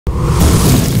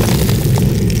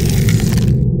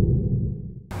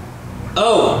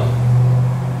Oh,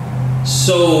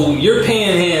 so you're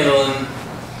panhandling,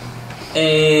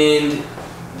 and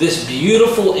this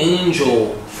beautiful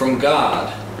angel from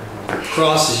God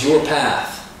crosses your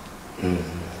path.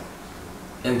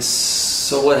 And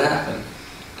so what happened?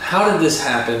 How did this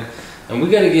happen? And we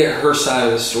got to get her side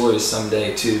of the story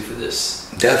someday too for this.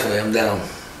 Definitely, I'm down.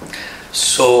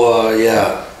 So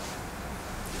yeah.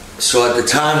 So at the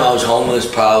time I was homeless,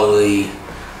 probably,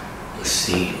 let's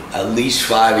see, at least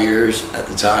 5 years at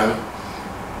the time.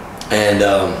 And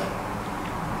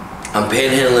I'm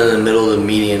panhandling in the middle of the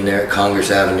median there at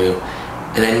Congress Avenue,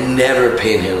 and I never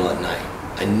panhandle at night.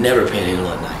 I never panhandle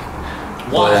at night.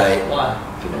 Why? Why?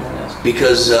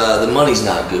 Because the money's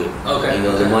not good. Okay. You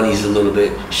know, the money's a little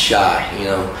bit shy, you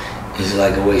know. It's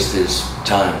like a waste of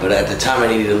time. But at the time I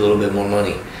needed a little bit more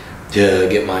money to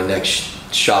get my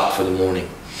next shop for the morning.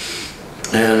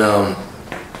 And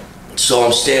so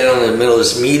I'm standing on the middle of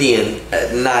this median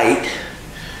at night,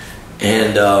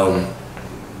 and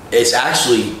it's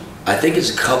actually, I think it's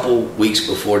a couple weeks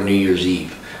before New Year's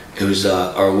Eve. It was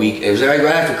our week, it was right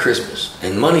after Christmas,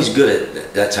 and money's good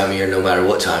at that time of year no matter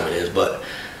what time it is, but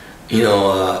you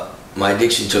know, my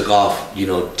addiction took off, you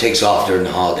know, takes off during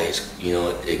the holidays. You know,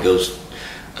 it goes,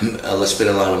 I spend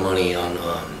a lot of money on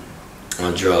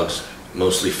drugs,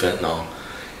 mostly fentanyl.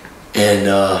 And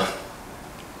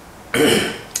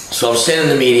so I'm standing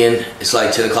in the median, it's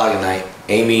like 10 o'clock at night.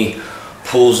 Amy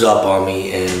pulls up on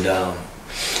me, and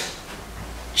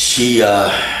she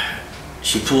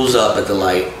pulls up at the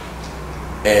light,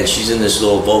 and she's in this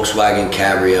little Volkswagen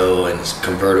Cabrio, and it's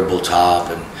convertible top,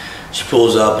 and she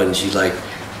pulls up and she's like,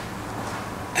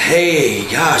 hey,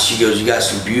 gosh, she goes, you got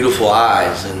some beautiful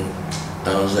eyes. And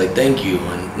I was like, thank you.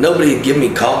 And nobody had given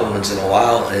me compliments in a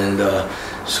while, and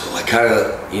so I kind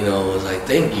of, you know, was like,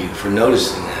 thank you for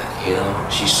noticing that. You know,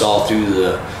 she saw through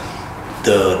the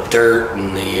dirt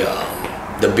and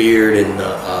the beard and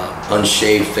the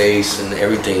unshaved face and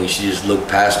everything. She just looked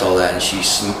past all that, and she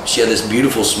had this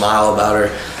beautiful smile about her,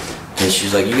 and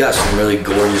she's like, you got some really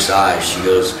gorgeous eyes. She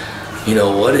goes, you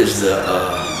know, what is the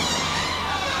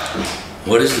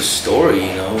story,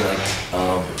 you know, like,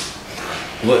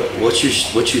 what's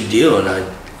your deal? And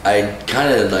I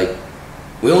kind of like,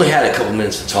 we only had a couple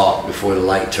minutes to talk before the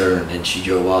light turned and she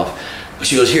drove off. But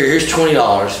she goes, here's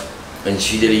 $20, and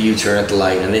she did a U-turn at the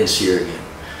light, and I didn't see her again.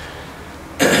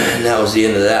 And that was the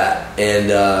end of that.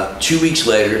 And 2 weeks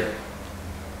later,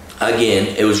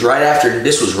 again, this was right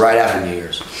after New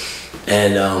Year's,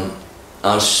 and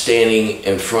I'm standing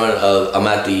in front of, I'm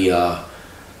at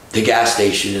the gas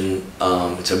station,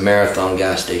 and it's a Marathon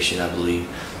gas station, I believe,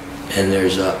 and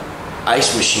there's a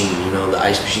ice machine, you know, the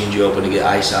ice machines you open to get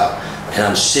ice out, and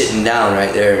I'm sitting down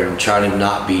right there, and I'm trying to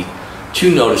not be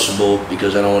too noticeable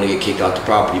because I don't want to get kicked off the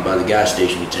property by the gas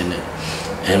station attendant.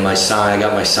 And my sign, I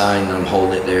got my sign, and I'm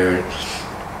holding it there,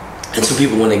 and some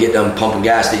people, when they get done pumping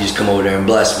gas, they just come over there and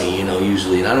bless me, you know,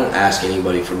 usually, and I don't ask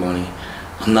anybody for money.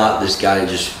 I'm not this guy that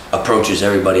just approaches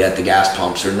everybody at the gas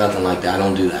pumps or nothing like that. I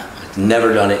don't do that. I've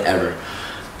never done it ever.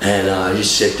 And I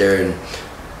just sit there, and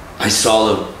I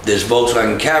saw this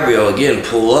Volkswagen Cabrio again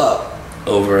pull up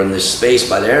over in this space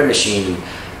by the air machine, and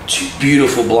two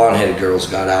beautiful blonde-headed girls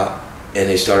got out, and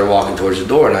they started walking towards the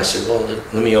door, and I said, well,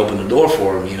 let me open the door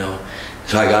for them, you know.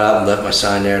 So I got up and left my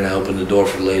sign there, and I opened the door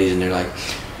for the ladies, and they're like,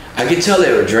 I could tell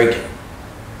they were drinking.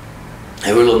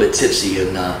 They were a little bit tipsy,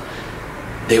 and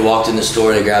they walked in the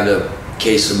store, they grabbed a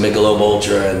case of Michelob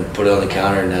Ultra and put it on the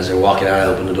counter, and as they're walking out, I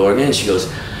opened the door again. She goes,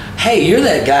 hey, you're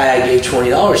that guy I gave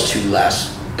 $20 to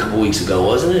last couple weeks ago,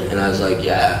 wasn't it? And I was like,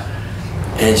 yeah.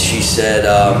 And she said,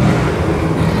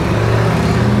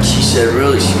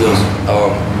 really? She goes,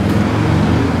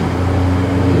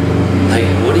 like,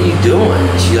 what are you doing?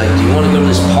 And she's like, do you want to go to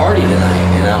this party tonight?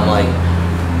 And I'm like,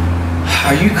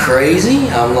 are you crazy?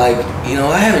 I'm like, you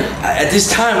know, at this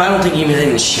time, I don't think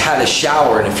even had a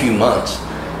shower in a few months.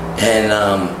 And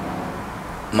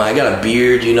I got a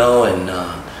beard, you know, and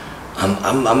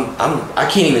I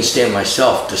can't even stand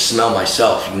myself to smell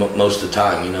myself most of the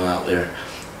time, you know, out there.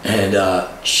 And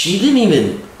she didn't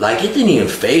even, like, it didn't even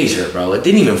faze her, bro.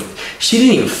 She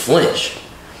didn't even flinch,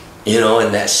 you know,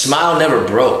 and that smile never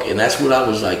broke. And that's what I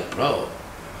was like, bro.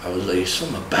 I was like, there's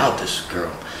something about this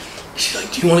girl. She's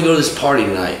like, do you want to go to this party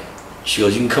tonight? She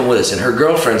goes, you can come with us. And her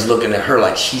girlfriend's looking at her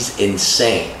like she's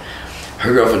insane.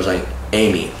 Her girlfriend's like,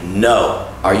 Amy, no.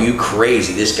 Are you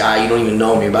crazy? This guy, you don't even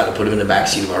know him. You're about to put him in the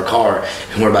backseat of our car,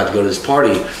 and we're about to go to this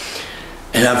party.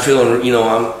 And I'm feeling, you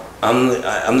know, I'm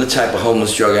the type of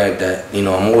homeless drug addict that, you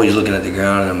know, I'm always looking at the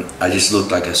ground, and I just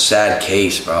look like a sad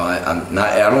case, bro.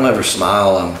 I don't ever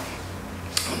smile.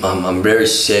 I'm very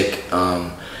sick.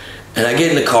 And I get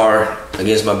in the car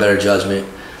against my better judgment,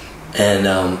 And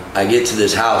I get to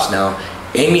this house. Now,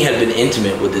 Amy had been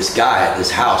intimate with this guy at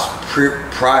this house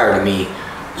prior to me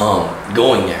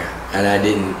going there. And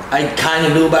I kind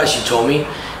of knew about it. She told me.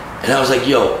 And I was like,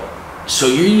 yo, so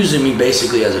you're using me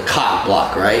basically as a cock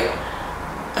block, right?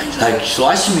 I was like, so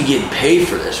I should be getting paid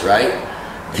for this, right?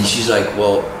 And she's like,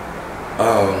 well,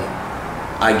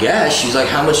 I guess. She's like,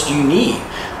 how much do you need?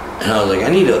 And I was like, I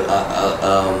need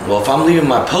well, if I'm leaving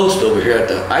my post over here at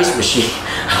the ice machine,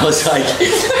 I was like,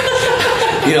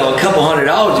 you know, a couple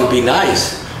 $100 would be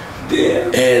nice.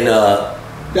 Damn. And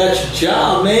that's your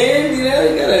job, man. You know,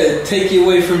 you gotta take you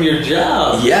away from your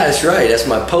job. yeah, that's right. That's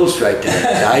my post right there,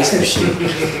 the ice machine.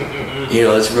 You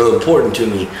know, it's real important to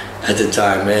me at the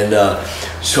time. And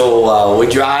so we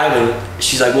drive, and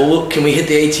she's like, well, can we hit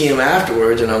the ATM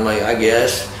afterwards? And I'm like, I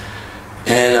guess.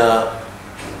 And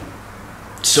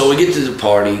so we get to the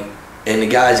party, and the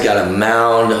guy's got a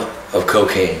mound of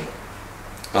cocaine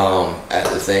at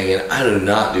the thing. And I do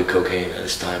not do cocaine at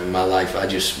this time in my life. I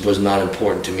just was not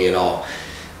important to me at all.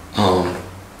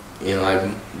 You know,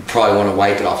 I probably want to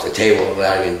wipe it off the table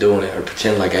without even doing it, or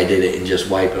pretend like I did it and just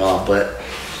wipe it off. But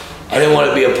I didn't want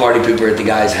to be a party pooper at the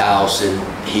guy's house,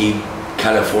 and he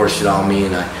kind of forced it on me,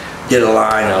 and I did a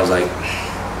line. I was like,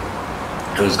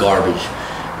 it was garbage.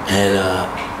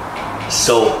 And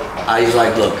so I was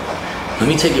like, look, let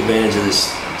me take advantage of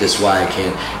this while I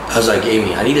can. I was like,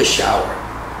 Amy, I need a shower.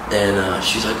 And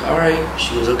she's like, all right.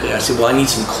 She goes, okay. I said, well, I need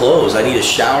some clothes. I need a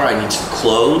shower. I need some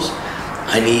clothes.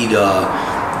 I need,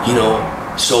 you know.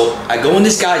 So I go in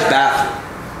this guy's bathroom.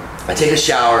 I take a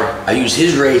shower. I use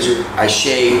his razor. I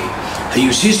shave. I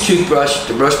use his toothbrush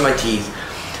to brush my teeth.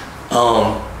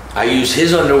 I use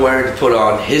his underwear to put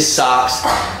on, his socks.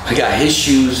 I got his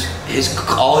shoes,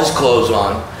 all his clothes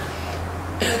on.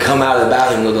 And I come out of the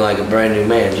bathroom looking like a brand new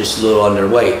man, just a little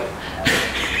underweight.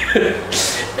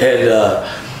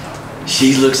 And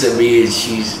she looks at me, and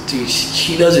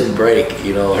she doesn't break,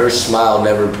 you know. Her smile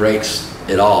never breaks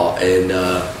at all. And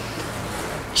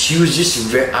she was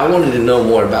just I wanted to know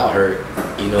more about her,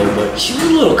 you know, but she was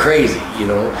a little crazy, you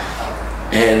know.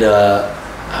 And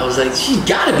I was like, she's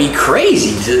gotta be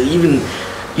crazy to even,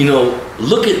 you know,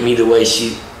 look at me the way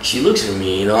she looks at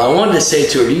me, you know. I wanted to say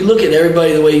to her, do you look at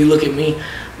everybody the way you look at me?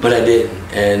 But I didn't,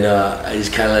 and I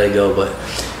just kind of let it go. But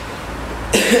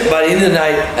by the end of the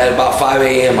night, at about 5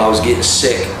 a.m., I was getting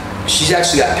sick. She's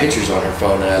actually got pictures on her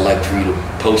phone that I'd like for you to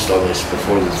post on this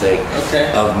before the thing.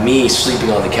 Okay. Of me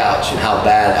sleeping on the couch and how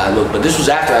bad I looked. But this was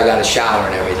after I got a shower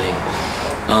and everything.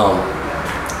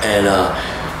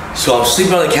 So I'm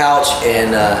sleeping on the couch,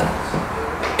 and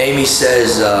Amy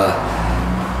says,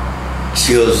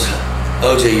 she goes,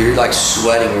 OJ, you're like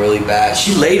sweating really bad.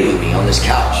 She laid with me on this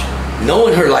couch,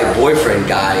 knowing her like boyfriend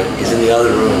guy is in the other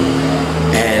room,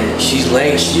 and she just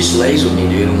lays with me,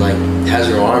 dude, and like has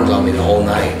her arms on me the whole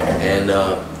night. And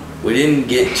we didn't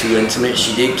get too intimate.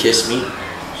 She did kiss me,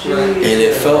 and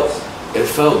it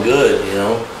felt good, you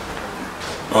know.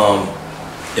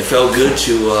 It felt good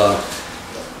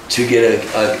to get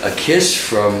a kiss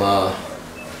from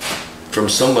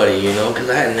somebody, you know, because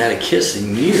I hadn't had a kiss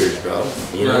in years, bro.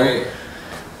 You know, right.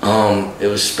 It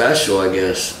was special, I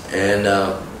guess. And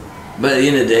but at the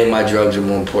end of the day, my drugs are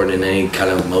more important than any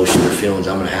kind of emotion or feelings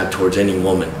I'm gonna have towards any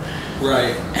woman.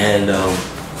 Right. And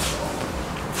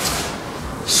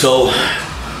so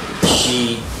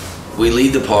we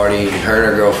leave the party, and her and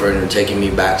her girlfriend are taking me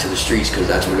back to the streets because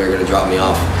that's where they're gonna drop me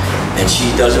off. And she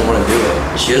doesn't want to do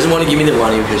it. She doesn't want to give me the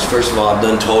money because, first of all, I've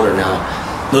done told her now,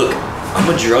 look, I'm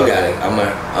a drug addict. I'm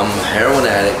a heroin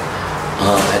addict.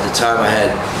 At the time, I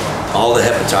had all the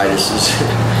hepatitises,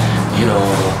 you know,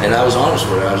 and I was honest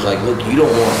with her. I was like, look, you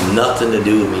don't want nothing to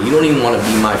do with me. You don't even want to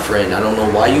be my friend. I don't know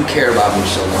why you care about me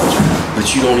so much,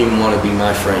 but you don't even want to be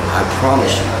my friend. I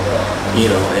promise you. You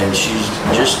know, and she's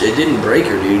just, it didn't break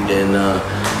her, dude. And,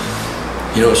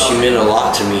 you know, she meant a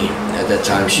lot to me at that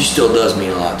time. She still does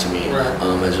mean a lot to me, right.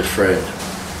 As a friend.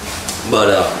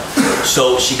 But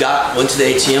so she went to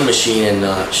the ATM machine,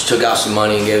 and she took out some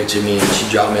money and gave it to me, and she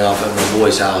dropped me off at my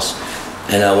boy's house.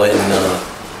 And I went and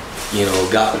you know,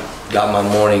 got my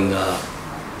morning,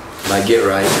 my get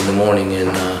right in the morning,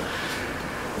 and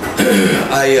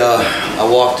I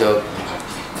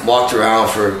walked around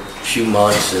for a few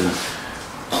months, and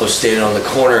I was standing on the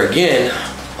corner again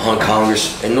on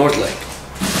Congress and North Lake.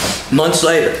 Months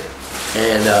later,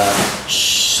 and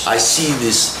I see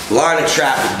this line of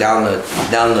traffic down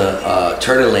the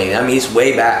turning lane. I mean, it's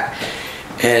way back,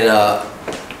 and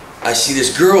I see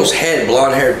this girl's head,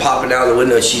 blonde hair, popping out the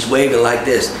window, and she's waving like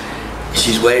this.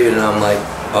 She's waving, and I'm like,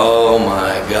 oh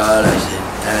my God! I said,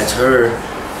 that's her.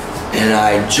 And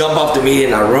I jump off the meeting,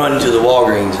 and I run to the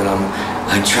Walgreens, and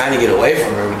I'm trying to get away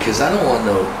from her because I don't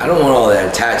want all that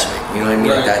attachment, you know what I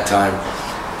mean, at that time.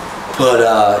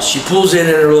 But she pulls in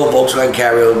her little Volkswagen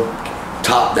Cabrio,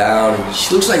 top down, and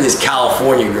she looks like this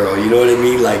California girl, you know what I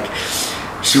mean? Like,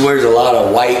 she wears a lot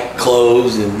of white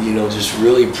clothes and, you know, just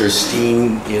really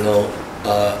pristine, you know,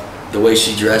 the way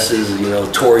she dresses, you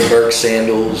know, Tory Burke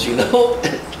sandals, you know?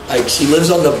 Like, she lives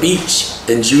on the beach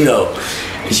in Juneau,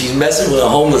 and she's messing with a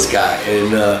homeless guy,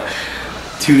 and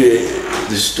dude,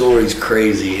 the story's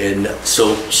crazy. And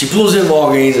so she pulls in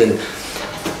Walgreens, and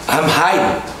I'm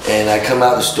hiding, and I come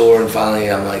out the store, and finally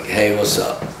I'm like, hey, what's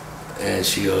up? And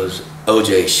she goes,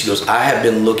 OJ, she goes, I have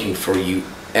been looking for you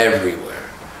everywhere.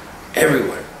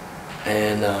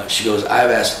 And she goes,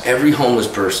 I've asked every homeless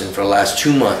person for the last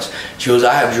 2 months. She goes,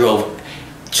 I have drove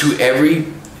to every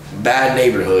bad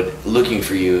neighborhood looking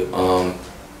for you,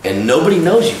 and nobody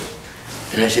knows you.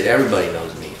 And I said, everybody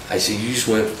knows me. I said, you just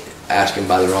went asking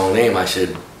by the wrong name. I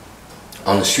said,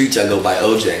 on the streets I go by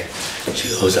OJ. She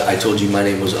goes, I told you my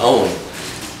name was Owen.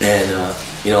 And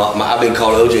you know, I've been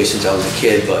called OJ since I was a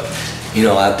kid, but you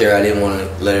know, out there I didn't want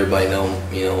to let everybody know,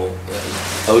 you know,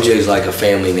 OJ is like a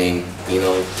family name, you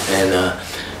know. And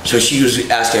so she was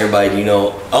asking everybody, you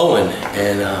know, Owen,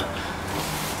 and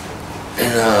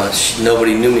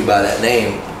nobody knew me by that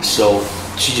name. So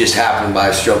she just happened by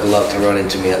a stroke of luck to run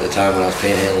into me at the time when I was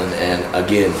panhandling,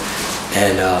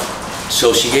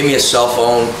 so she gave me a cell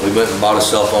phone. We went and bought a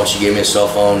cell phone. She gave me a cell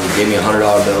phone, gave me a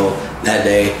 $100 bill that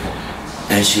day,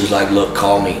 and she was like, look,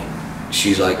 call me.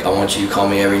 She's like, I want you to call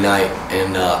me every night.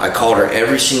 And I called her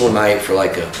every single night for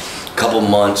like a couple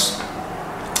months,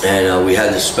 and we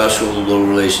had this special little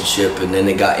relationship, and then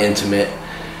it got intimate.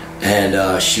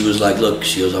 And she was like, look,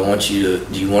 she goes, I want you to,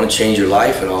 do you want to change your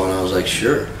life at all? And I was like,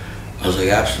 sure. I was like,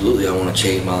 absolutely, I want to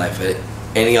change my life.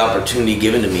 Any opportunity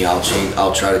given to me,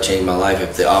 I'll try to change my life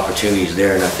if the opportunity is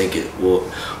there and I think it will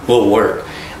work.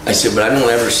 I said, but I don't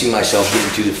ever see myself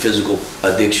getting to the physical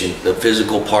addiction, the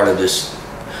physical part of this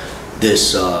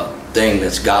thing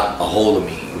that's got a hold of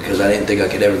me, because I didn't think I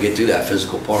could ever get through that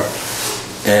physical part.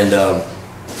 And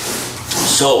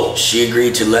so she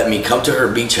agreed to let me come to her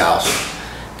beach house,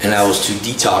 and I was to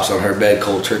detox on her bed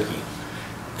cold turkey,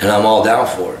 and I'm all down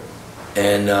for it.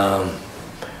 And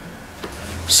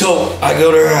so I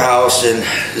go to her house, and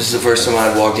this is the first time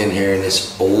I walked in here, and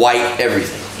it's white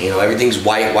everything. You know, everything's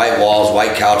white walls,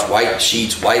 white couch, white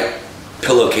sheets, white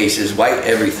pillowcases, white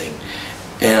everything.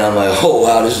 And I'm like, oh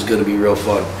wow, this is gonna be real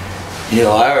fun. You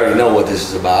know, I already know what this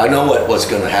is about. I know what's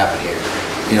gonna happen here.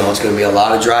 You know, it's gonna be a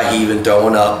lot of dry heaving,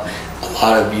 throwing up, a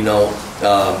lot of,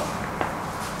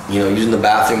 using the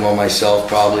bathroom on myself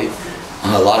probably,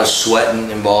 a lot of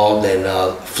sweating involved, and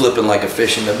flipping like a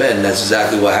fish in the bed. And that's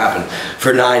exactly what happened.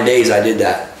 For 9 days I did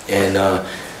that. And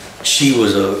she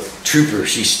was a trooper.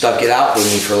 She stuck it out with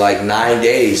me for like 9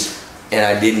 days, and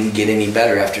I didn't get any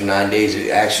better after 9 days.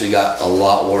 It actually got a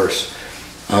lot worse,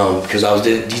 because I was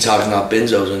detoxing off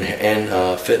benzos and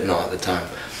fentanyl at the time.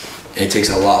 And it takes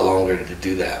a lot longer to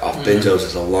do that. Off benzos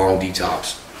is a long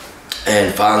detox.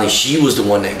 And finally she was the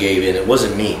one that gave in. It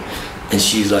wasn't me. And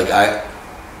she's like,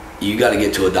 you got to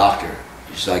get to a doctor.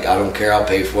 She's like, I don't care, I'll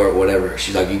pay for it, whatever.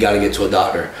 She's like, you got to get to a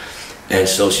doctor. And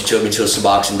so she took me to a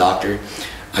Suboxone doctor.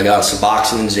 I got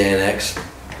Suboxone and Xanax,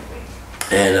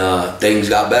 and things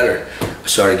got better. I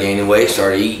started gaining weight,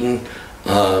 started eating,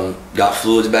 got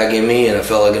fluids back in me, and I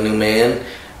felt like a new man.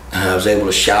 I was able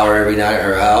to shower every night at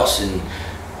her house, and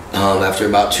after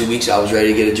about 2 weeks I was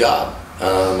ready to get a job.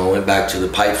 I went back to the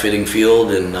pipe fitting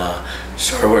field and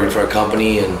started working for a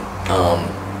company, and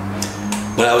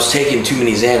but I was taking too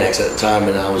many Xanax at the time,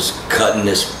 and I was cutting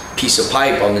this piece of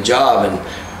pipe on the job, and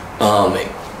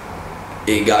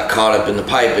it got caught up in the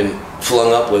pipe and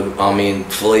flung up on me and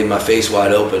filleted my face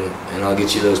wide open. And I'll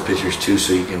get you those pictures too,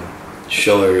 so you can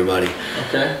show everybody.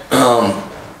 Okay.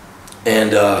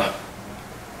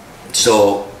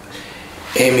 So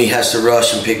Amy has to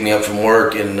rush and pick me up from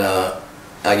work, and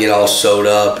I get all sewed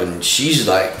up, and she's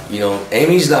like,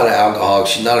 Amy's not an alcoholic,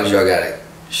 she's not a drug addict,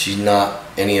 she's not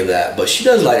any of that, but she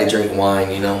does like to drink wine,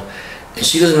 and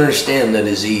she doesn't understand the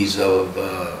disease of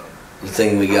the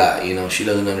thing we got, she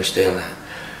doesn't understand that.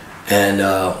 And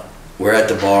we're at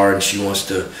the bar, and she wants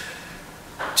to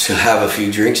have a few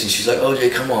drinks, and she's like,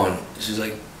 OJ, come on. She's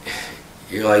like,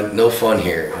 you're like, no fun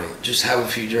here, just have a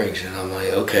few drinks. And I'm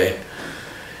like, okay.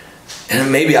 And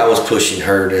maybe I was pushing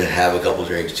her to have a couple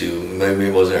drinks too. Maybe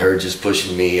it wasn't her just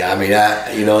pushing me. I mean,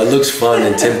 it looks fun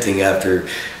and tempting after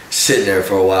sitting there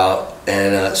for a while.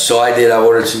 And so I did. I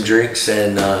ordered some drinks,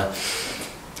 and I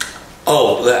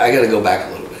got to go back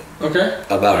a little bit. Okay.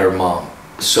 About her mom.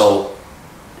 So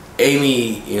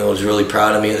Amy, was really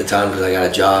proud of me at the time because I got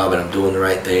a job and I'm doing the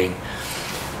right thing.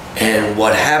 And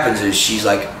what happens is she's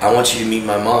like, I want you to meet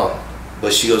my mom.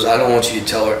 But she goes, I don't want you to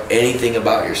tell her anything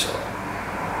about yourself.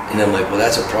 And I'm like, well,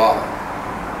 that's a problem.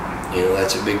 You know,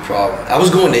 that's a big problem. I was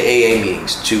going to AA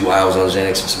meetings too while I was on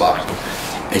Xanax and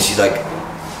Suboxone. And she's like,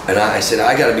 and I said,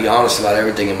 I got to be honest about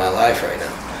everything in my life right now.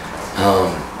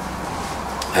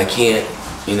 I can't,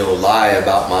 you know, lie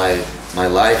about my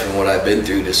life and what I've been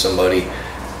through to somebody.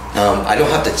 I don't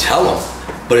have to tell them.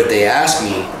 But if they ask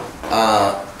me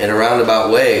in a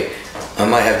roundabout way, I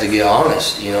might have to get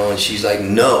honest, you know. And she's like,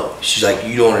 no. She's like,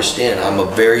 you don't understand. I'm a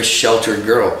very sheltered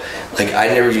girl. Like, I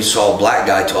never even saw a black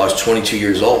guy till I was 22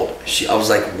 years old. I was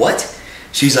like, what?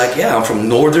 She's like, yeah, I'm from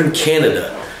northern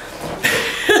Canada.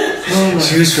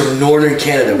 She was from northern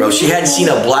Canada, bro. She hadn't seen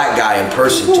a black guy in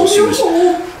person till she was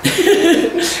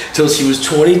till she was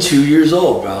 22 years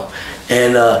old, bro.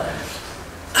 And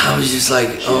I was just like,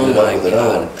 oh my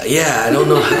God. Yeah, I don't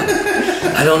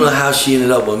know how she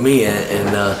ended up with me,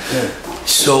 and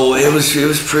so it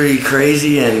was pretty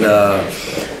crazy, and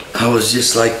I was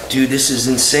just like, dude, this is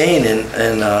insane,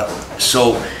 and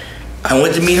so I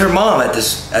went to meet her mom at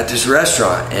this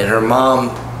restaurant, and her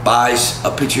mom buys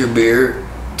a pitcher of beer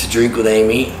to drink with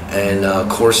Amy, and of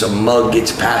course a mug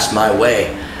gets passed my way,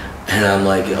 and I'm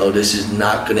like, oh, this is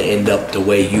not going to end up the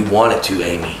way you want it to,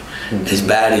 Amy. As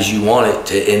bad as you want it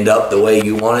to end up the way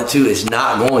you want it to, it's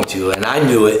not going to, and I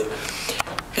knew it.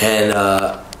 And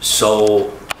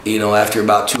so, you know, after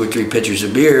about 2 or 3 pitchers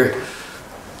of beer,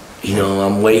 you know,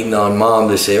 I'm waiting on mom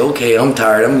to say, okay, I'm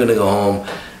tired, I'm gonna go home.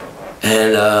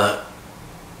 And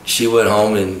she went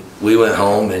home, and we went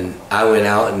home, and I went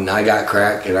out, and I got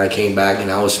crack, and I came back,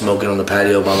 and I was smoking on the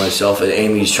patio by myself, and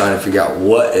Amy's trying to figure out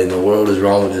what in the world is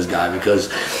wrong with this guy, because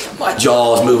my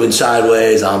jaw's moving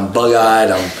sideways, I'm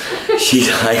bug-eyed, she's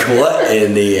like, what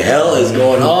in the hell is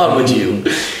going on with you?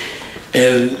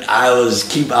 And I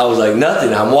was like,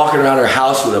 nothing. I'm walking around her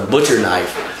house with a butcher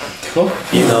knife,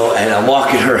 you know, and I'm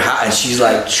walking her house, and she's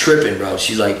like tripping, bro.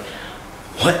 She's like,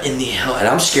 what in the hell? And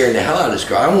I'm scaring the hell out of this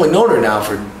girl. I've only known her now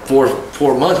for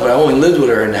four months, but I only lived with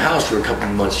her in the house for a couple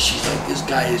of months. She's like, this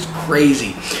guy is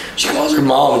crazy. She calls her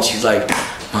mom, and she's like,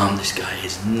 Mom, this guy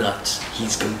is nuts.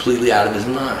 He's completely out of his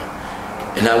mind.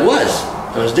 And I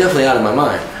was definitely out of my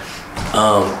mind.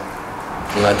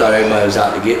 And I thought everybody was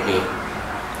out to get me,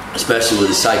 especially with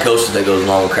the psychosis that goes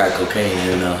along with crack cocaine.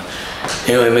 And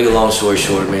anyway, make a long story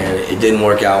short, man, it didn't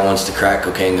work out once the crack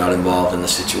cocaine got involved in the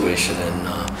situation. And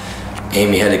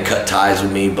Amy had to cut ties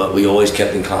with me, but we always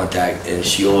kept in contact, and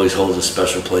she always holds a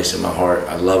special place in my heart.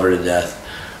 I love her to death.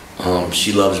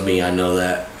 She loves me, I know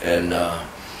that. And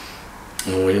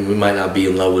we might not be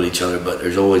in love with each other, but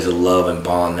there's always a love and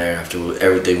bond there after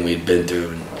everything we'd been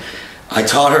through. And I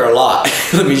taught her a lot.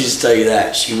 Let me just tell you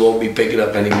that. She won't be picking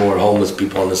up any more homeless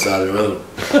people on the side of the road.